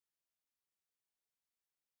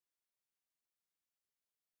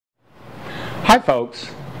Hi folks,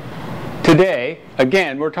 today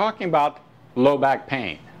again we're talking about low back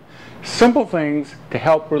pain. Simple things to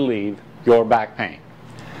help relieve your back pain.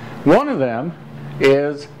 One of them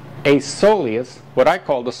is a Soleus, what I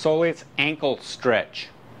call the Soleus ankle stretch.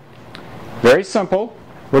 Very simple.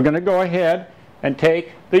 We're going to go ahead and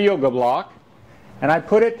take the yoga block and I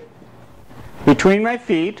put it between my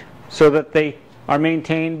feet so that they are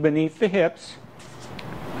maintained beneath the hips.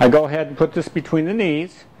 I go ahead and put this between the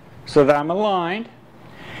knees so that I'm aligned.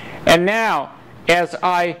 And now, as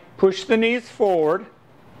I push the knees forward,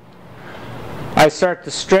 I start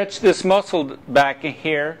to stretch this muscle back in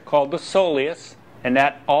here called the soleus, and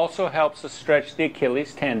that also helps to stretch the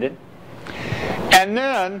Achilles tendon. And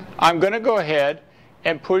then I'm going to go ahead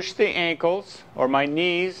and push the ankles or my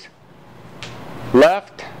knees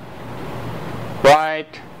left,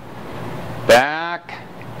 right, back,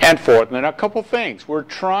 and forth. And then a couple things. We're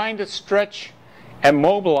trying to stretch and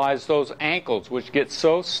mobilize those ankles which get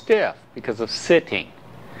so stiff because of sitting.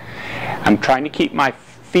 I'm trying to keep my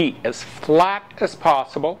feet as flat as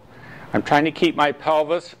possible. I'm trying to keep my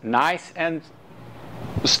pelvis nice and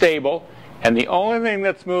stable, and the only thing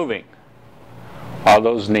that's moving are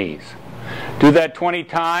those knees. Do that 20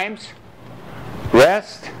 times,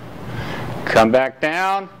 rest, come back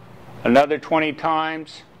down, another 20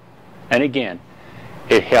 times, and again,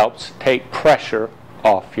 it helps take pressure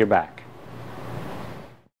off your back.